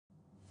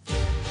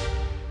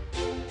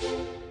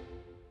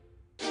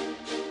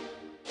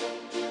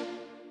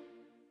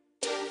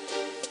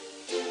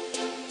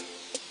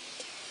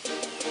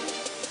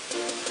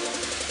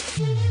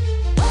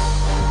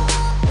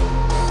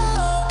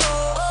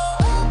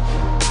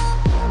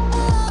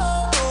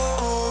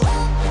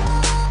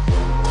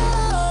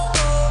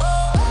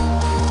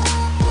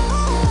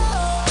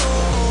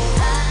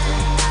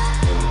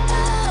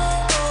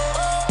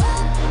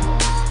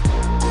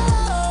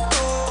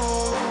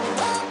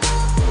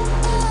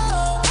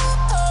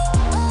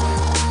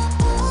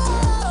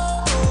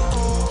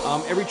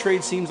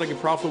trade seems like a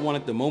profitable one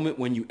at the moment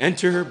when you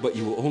enter, but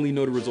you will only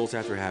know the results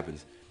after it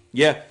happens.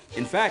 Yeah,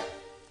 in fact,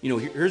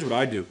 here's what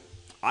I do.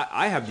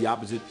 I have the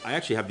opposite. I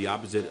actually have the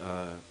opposite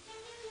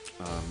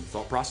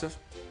thought process,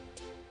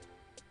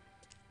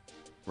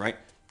 right?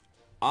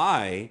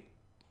 I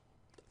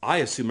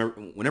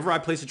assume whenever I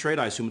place a trade,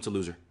 I assume it's a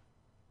loser.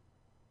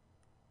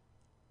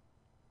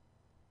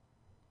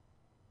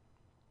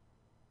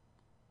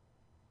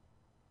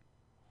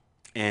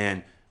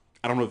 And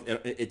I don't know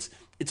if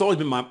it's always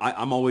been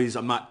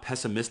I'm not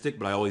pessimistic,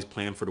 but I always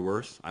plan for the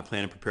worst. I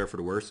plan and prepare for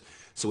the worst.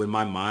 So in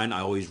my mind,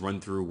 I always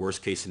run through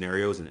worst case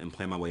scenarios and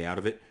plan my way out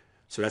of it.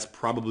 So that's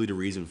probably the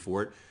reason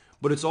for it.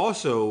 But it's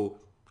also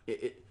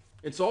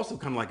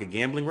kind of like a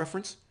gambling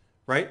reference,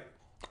 right?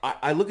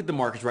 I look at the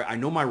markets, right? I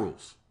know my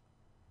rules.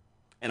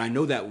 And I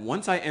know that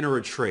once I enter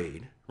a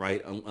trade,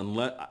 right,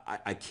 unless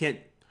I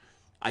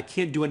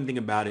can't do anything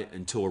about it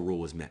until a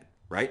rule is met,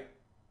 right?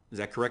 Is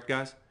that correct,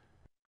 guys?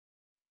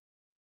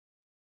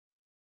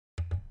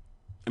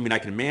 I mean, I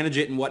can manage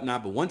it and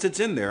whatnot, but once it's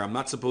in there, I'm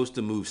not supposed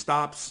to move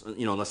stops,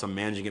 unless I'm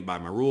managing it by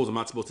my rules. I'm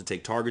not supposed to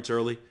take targets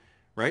early,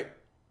 right?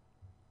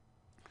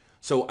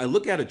 So I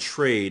look at a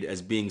trade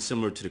as being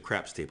similar to the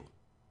craps table,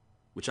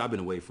 which I've been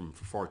away from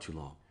for far too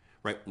long,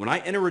 right? When I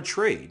enter a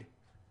trade,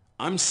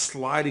 I'm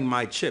sliding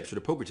my chips, or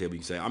the poker table, you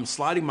can say, I'm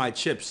sliding my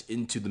chips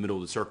into the middle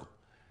of the circle,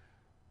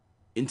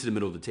 into the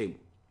middle of the table.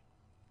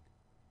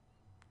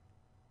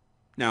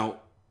 Now,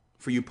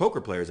 for you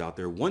poker players out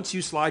there, once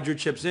you slide your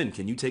chips in,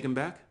 can you take them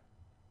back?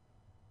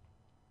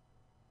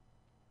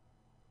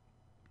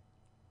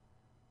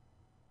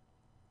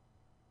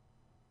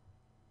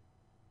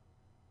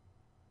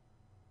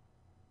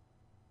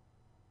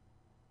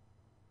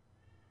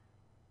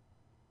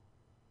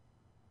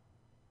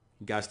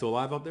 You guys still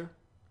alive out there?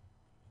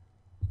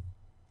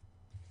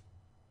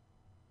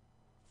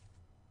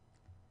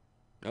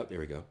 Oh, there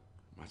we go.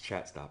 My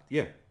chat stopped.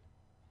 Yeah.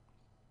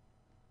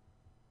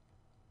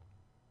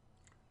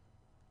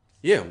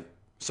 Yeah.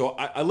 So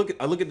I look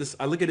at this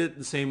I look at it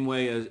the same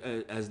way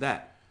as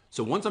that.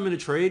 So once I'm in a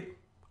trade,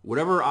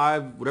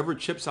 whatever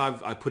chips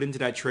I put into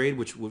that trade,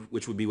 which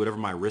would be whatever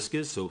my risk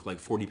is, so like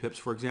 40 pips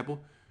for example.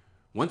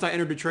 Once I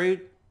entered the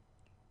trade,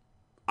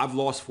 I've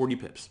lost 40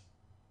 pips.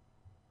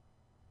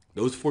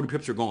 Those 40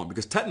 pips are gone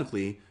because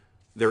technically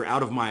they're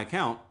out of my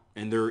account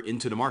and they're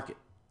into the market,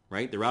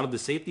 right? They're out of the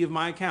safety of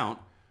my account,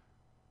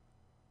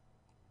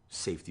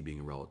 safety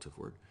being a relative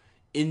word,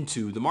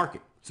 into the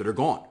market. So they're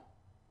gone.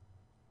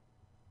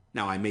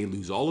 Now I may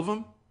lose all of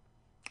them.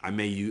 I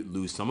may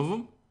lose some of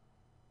them.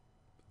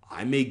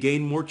 I may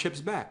gain more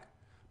chips back.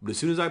 But as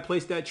soon as I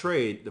place that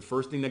trade, the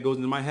first thing that goes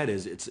into my head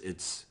is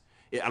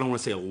I don't want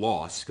to say a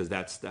loss because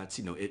that's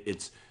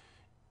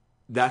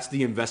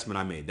the investment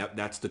I made.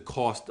 That's the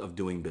cost of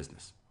doing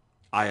business.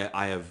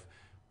 I have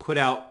put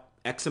out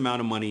X amount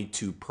of money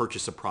to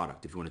purchase a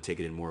product, if you want to take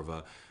it in more of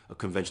a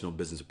conventional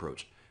business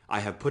approach. I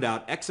have put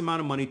out X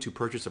amount of money to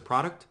purchase a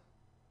product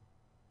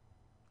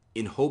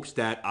in hopes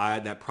that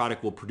that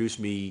product will produce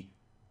me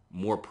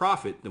more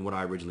profit than what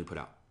I originally put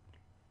out.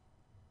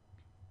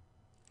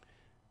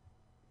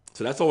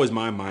 So that's always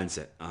my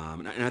mindset,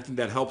 and I think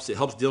that helps. It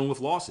helps dealing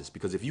with losses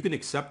because if you can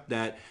accept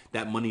that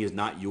that money is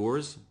not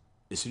yours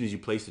as soon as you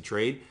place the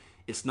trade,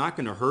 it's not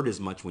going to hurt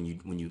as much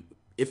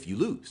if you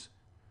lose,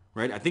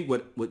 right? I think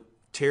what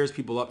tears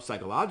people up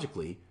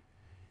psychologically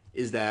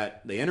is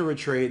that they enter a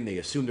trade and they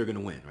assume they're going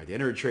to win, right? They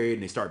enter a trade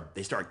and they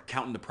start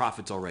counting the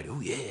profits already. Oh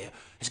yeah,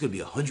 it's going to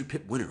be a 100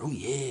 pip winner. Oh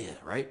yeah,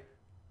 right?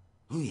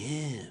 Oh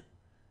yeah.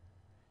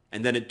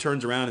 And then it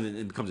turns around and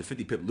it becomes a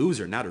 50 pip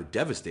loser. Now they're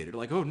devastated. They're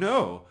like, oh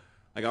no.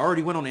 Like I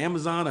already went on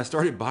Amazon. I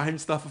started buying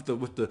stuff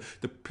with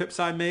the pips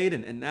I made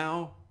and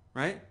now,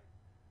 right?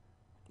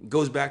 It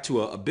goes back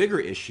to a bigger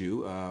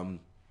issue.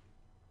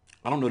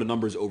 I don't know the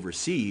numbers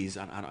overseas.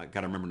 I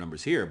got to remember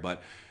numbers here,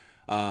 but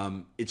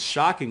it's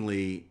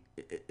shockingly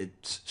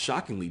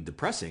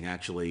depressing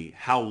actually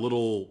how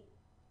little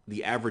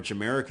the average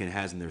American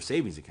has in their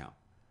savings account.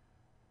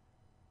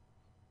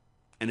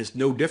 And it's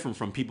no different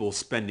from people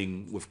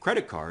spending with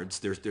credit cards.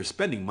 They're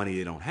spending money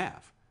they don't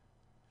have.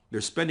 They're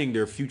spending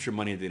their future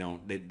money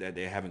that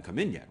they haven't come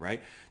in yet,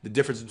 right? The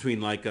difference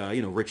between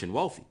rich and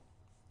wealthy,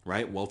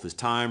 right? Wealth is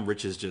time,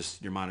 rich is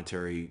just your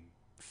monetary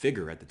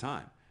figure at the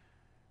time.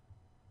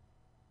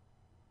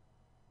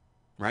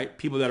 Right?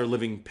 People that are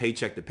living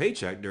paycheck to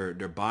paycheck, they're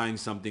buying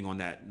something on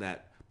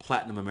that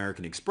Platinum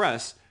American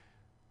Express,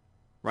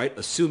 right?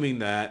 Assuming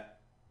that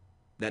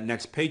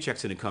next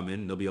paycheck's going to come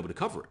in and they'll be able to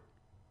cover it.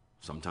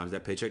 Sometimes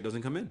that paycheck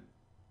doesn't come in.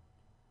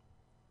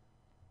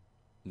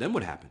 Then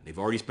what happened? They've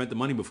already spent the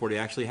money before they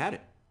actually had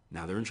it.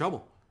 Now they're in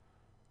trouble.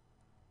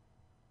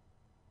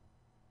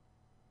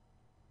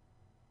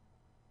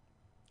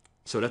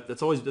 So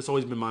that's always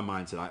been my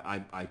mindset.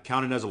 I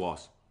count it as a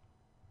loss.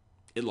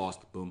 It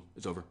lost. Boom.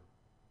 It's over.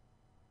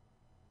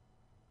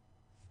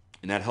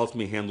 And that helps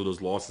me handle those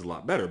losses a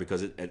lot better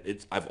because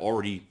I've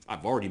already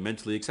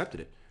mentally accepted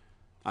it.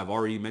 I've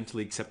already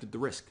mentally accepted the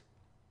risk.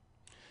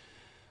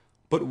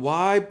 But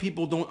why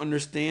people don't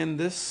understand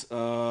this,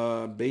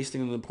 based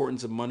on the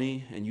importance of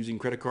money and using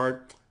credit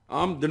card,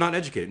 They're not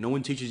educated. No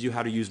one teaches you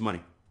how to use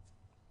money.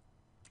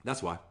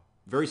 That's why.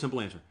 Very simple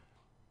answer.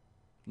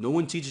 No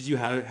one teaches you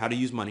how to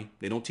use money.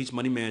 They don't teach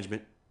money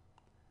management.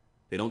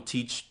 They don't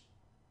teach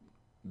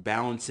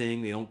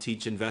balancing. They don't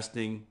teach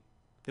investing.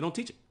 They don't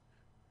teach it.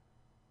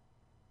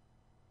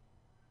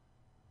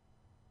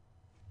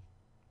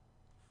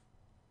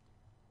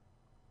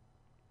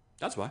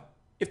 That's why.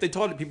 If they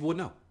taught it, people would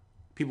know.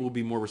 People would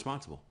be more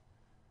responsible.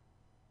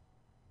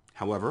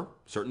 However,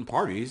 certain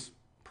parties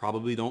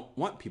probably don't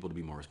want people to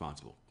be more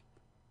responsible.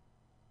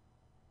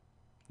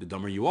 The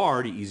dumber you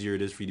are, the easier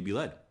it is for you to be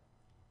led.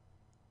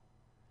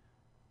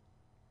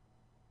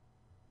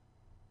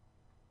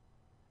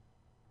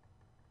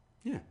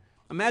 Yeah.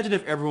 Imagine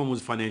if everyone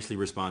was financially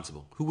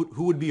responsible.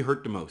 Who would be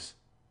hurt the most?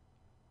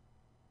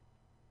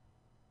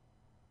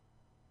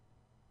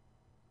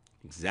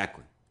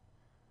 Exactly.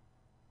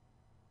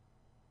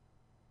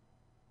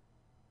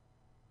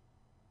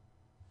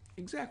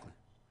 Exactly.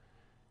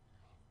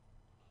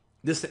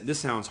 This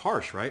sounds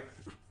harsh, right?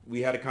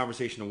 We had a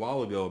conversation a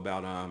while ago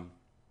about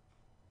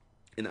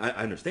and I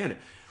understand it.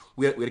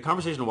 We had a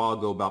conversation a while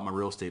ago about my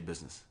real estate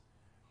business,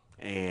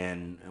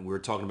 and we were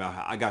talking about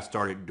how I got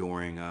started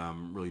during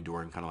really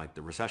during kind of like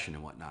the recession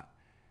and whatnot,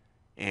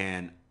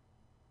 and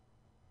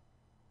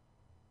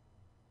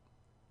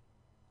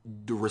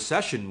the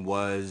recession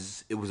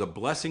was it was a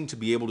blessing to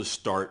be able to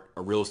start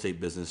a real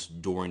estate business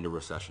during the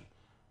recession.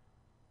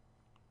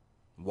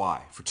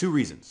 Why? For two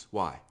reasons.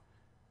 Why?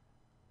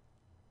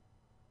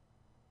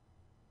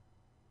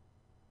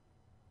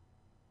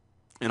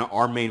 And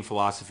our main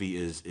philosophy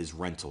is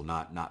rental,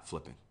 not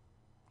flipping,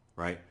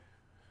 right?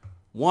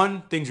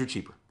 One, things are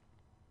cheaper.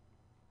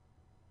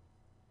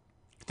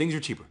 Things are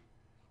cheaper.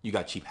 You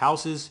got cheap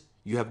houses.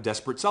 You have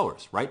desperate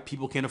sellers, right?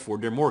 People can't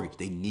afford their mortgage.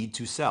 They need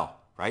to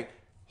sell, right?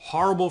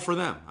 Horrible for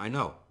them. I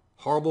know.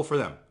 Horrible for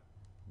them.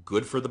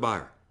 Good for the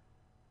buyer.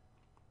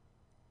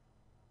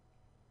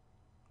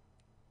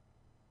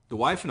 The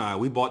wife and I,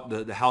 we bought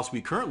the house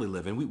we currently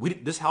live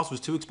in. This house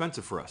was too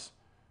expensive for us.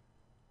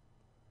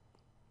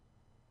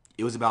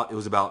 It was about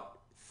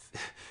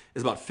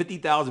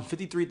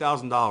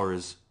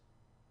 $53,000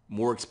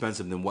 more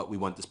expensive than what we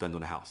want to spend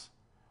on a house.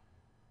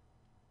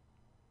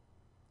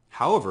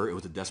 However, it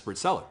was a desperate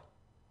seller,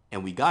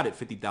 and we got it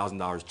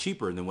 $50,000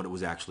 cheaper than what it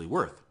was actually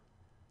worth.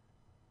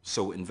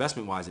 So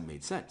investment-wise, it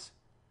made sense,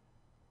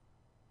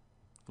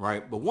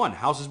 right? But one,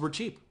 houses were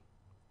cheap.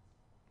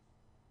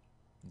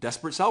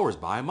 Desperate sellers,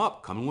 buy them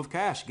up, come in with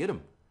cash, get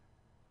them.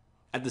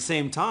 At the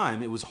same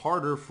time, it was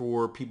harder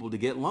for people to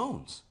get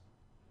loans.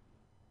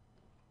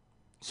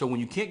 So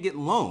when you can't get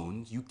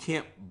loans, you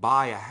can't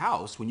buy a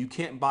house. When you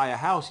can't buy a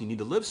house, you need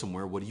to live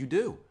somewhere. What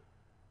do?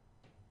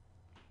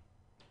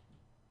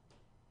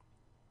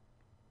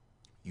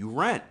 You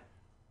rent.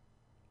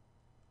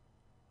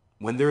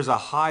 When there's a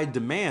high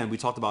demand, we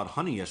talked about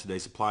honey yesterday,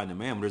 supply and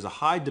demand. When there's a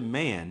high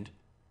demand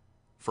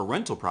for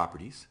rental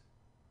properties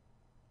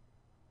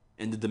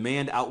and the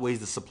demand outweighs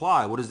the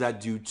supply, what does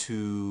that do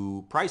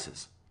to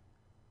prices?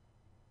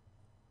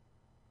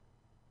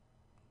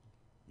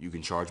 You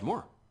can charge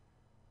more.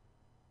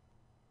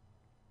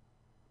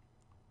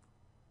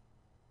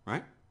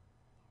 Right?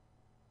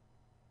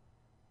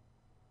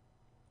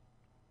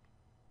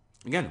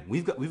 Again,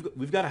 we've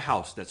got a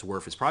house that's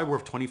worth, it's probably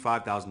worth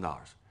 $25,000. I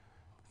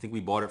think we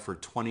bought it for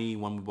 20,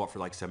 one we bought for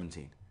like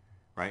 17,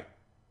 right?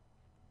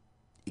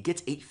 It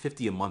gets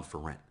 $850 a month for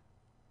rent,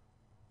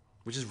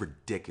 which is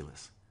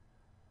ridiculous.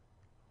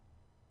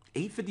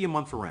 $850 a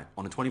month for rent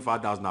on a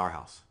 $25,000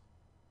 house.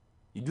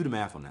 You do the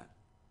math on that.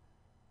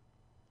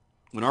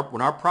 When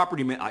our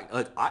property man,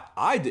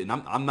 I didn't.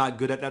 I'm not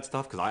good at that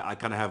stuff because I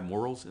kind of have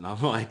morals, and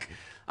I'm like,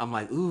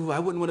 ooh, I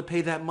wouldn't want to pay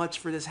that much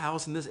for this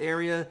house in this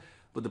area.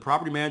 But the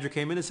property manager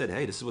came in and said,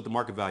 hey, this is what the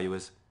market value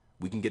is.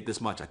 We can get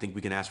this much. I think we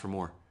can ask for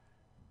more.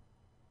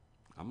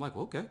 I'm like,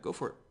 well, okay, go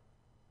for it.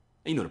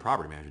 And you know the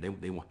property manager,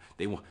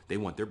 they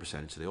want their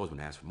percentage, so they always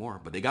want to ask for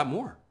more. But they got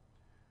more.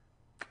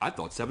 I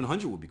thought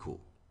 700 would be cool.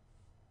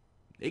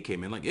 They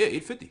came in like, yeah,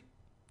 850.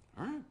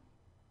 All right,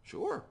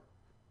 sure.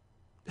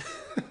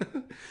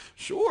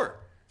 Sure.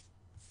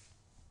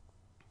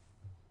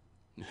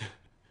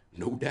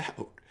 No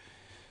doubt.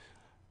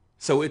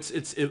 So it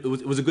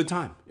was a good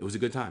time. It was a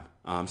good time.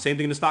 Same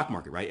thing in the stock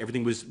market, right?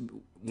 Everything was,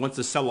 once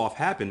the sell-off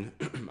happened,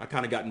 I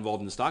kind of got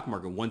involved in the stock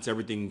market once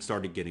everything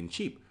started getting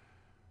cheap.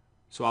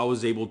 So I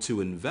was able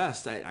to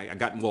invest. I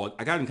got in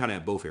kind of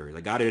at both areas.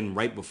 I got in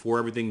right before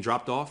everything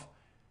dropped off.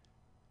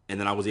 And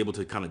then I was able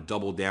to kind of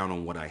double down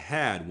on what I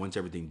had once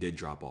everything did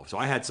drop off. So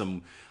I had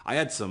some,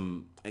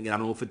 again, I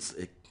don't know if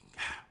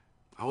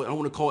I don't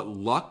want to call it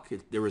luck.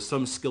 There was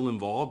some skill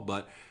involved,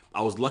 but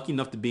I was lucky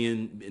enough to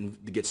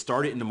to get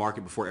started in the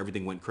market before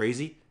everything went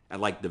crazy at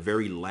like the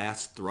very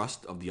last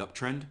thrust of the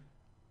uptrend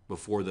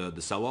before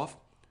the sell-off.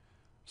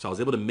 So I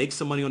was able to make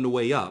some money on the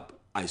way up.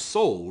 I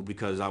sold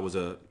because I was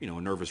a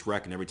nervous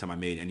wreck, and every time I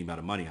made any amount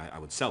of money, I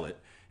would sell it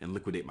and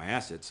liquidate my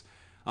assets.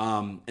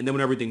 And then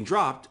when everything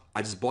dropped,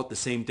 I just bought the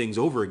same things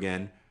over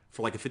again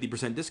for like a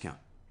 50% discount.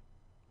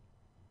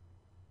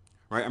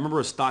 Right? I remember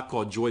a stock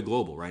called Joy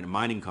Global, right? A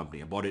mining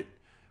company. I bought it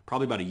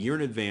probably about a year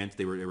in advance.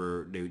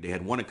 They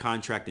had won a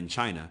contract in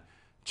China.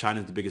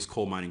 China's the biggest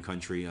coal mining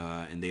country,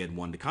 and they had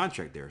won the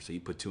contract there. So you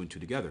put two and two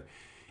together.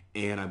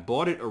 And I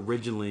bought it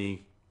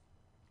originally,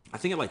 I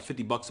think at like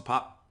 $50 a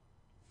pop.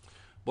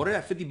 Bought it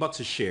at $50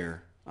 a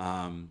share,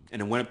 and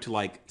it went up to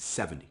like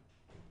 70.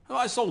 Oh,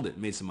 I sold it,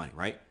 made some money,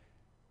 right?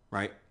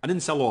 Right? I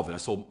didn't sell all of it. I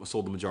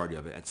sold the majority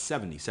of it at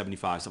 70,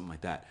 75, something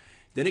like that.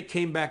 Then it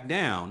came back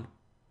down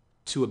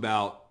to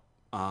about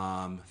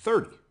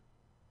 30.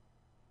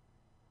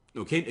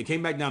 It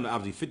came back down to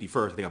obviously 50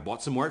 first. I think I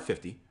bought some more at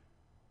 50.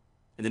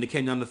 And then it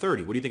came down to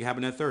 30. What do you think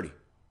happened at 30?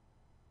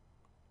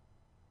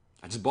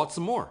 I just bought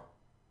some more.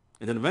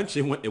 And then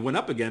eventually it went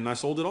up again and I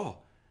sold it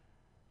all.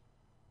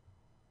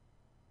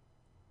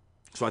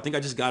 So I think I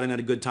just got in at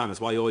a good time. That's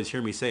why you always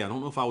hear me say, I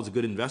don't know if I was a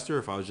good investor,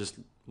 if I was just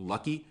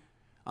lucky.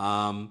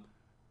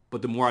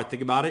 But the more I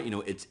think about it,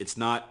 it's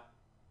not,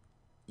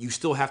 you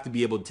still have to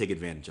be able to take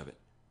advantage of it,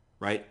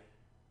 right?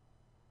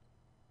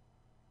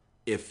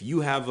 If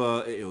you have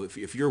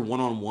if you're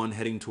one-on-one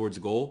heading towards a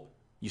goal,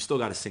 you still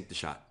got to sink the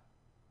shot.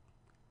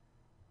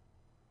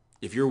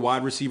 If your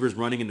wide receiver is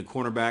running and the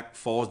cornerback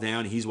falls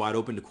down, he's wide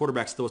open, the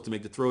quarterback still has to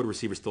make the throw, the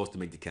receiver still has to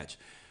make the catch.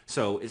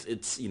 So I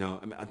think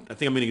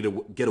I'm going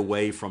to get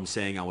away from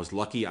saying I was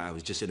lucky. I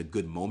was just in a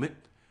good moment.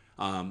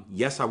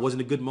 Yes, I was in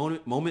a good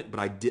moment,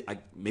 but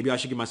maybe I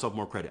should give myself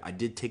more credit. I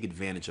did take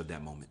advantage of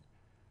that moment.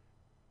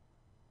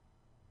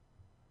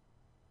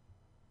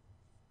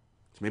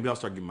 So maybe I'll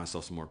start giving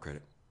myself some more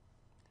credit.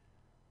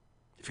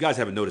 If you guys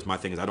haven't noticed, my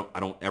thing is I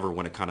don't ever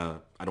want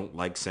to I don't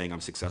like saying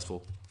I'm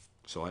successful.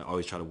 So I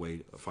always try to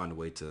find a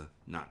way to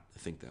not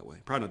think that way.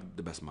 Probably not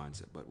the best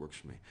mindset, but it works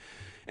for me.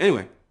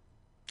 Anyway,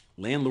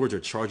 landlords are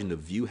charging to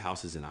view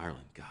houses in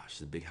Ireland. Gosh,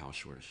 it's a big house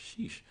shortage.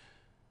 Sheesh.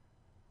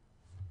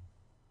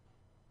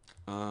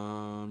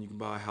 You can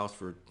buy a house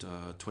for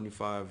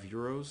 25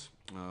 euros.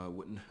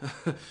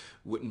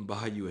 Wouldn't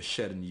buy you a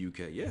shed in the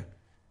UK.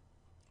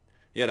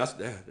 Yeah, that's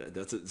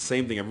the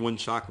same thing. Everyone's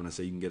shocked when I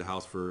say you can get a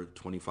house for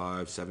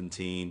 25,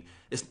 17.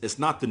 It's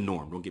not the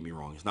norm. Don't get me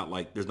wrong. It's not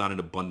like there's not an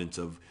abundance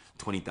of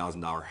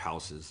 $20,000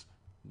 houses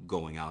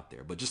going out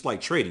there. But just like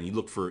trading, you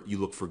look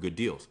for good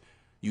deals.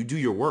 You do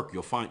your work,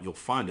 you'll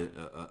find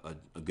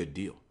a good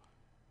deal.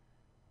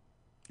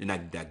 And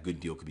that good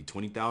deal could be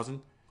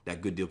 20,000.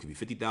 That good deal could be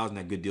 50,000.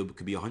 That good deal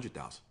could be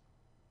 100,000.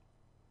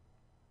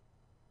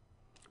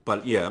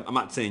 But yeah, I'm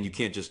not saying you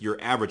can't your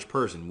average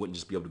person wouldn't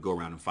just be able to go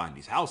around and find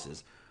these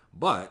houses.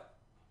 But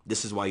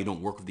this is why you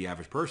don't work with the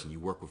average person. You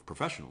work with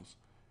professionals,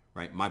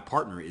 right? My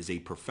partner is a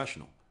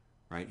professional,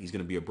 right? He's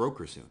going to be a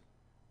broker soon.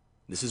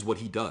 This is what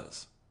he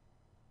does,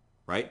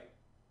 right?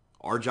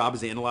 Our job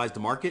is to analyze the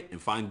market and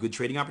find good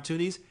trading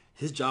opportunities.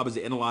 His job is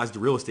to analyze the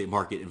real estate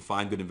market and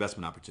find good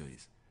investment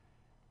opportunities.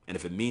 And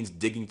if it means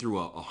digging through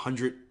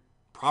 100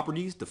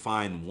 properties to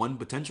find one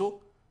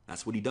potential,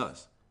 that's what he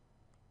does.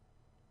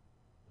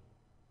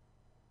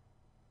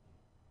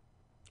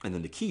 And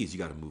then the key is you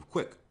got to move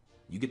quick.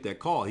 You get that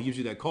call, he gives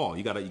you that call.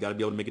 You got to be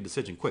able to make a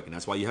decision quick, and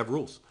that's why you have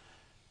rules.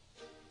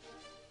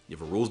 You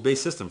have a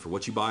rules-based system for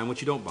what you buy and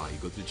what you don't buy. You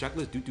go through the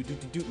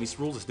checklist, do meets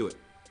rules, let's do it.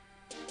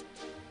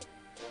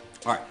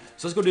 All right,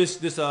 so let's go to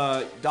this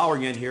dollar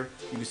yen here.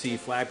 You can see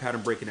flag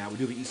pattern breaking out. We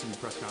do the ECB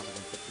press conference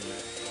in 15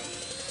 minutes.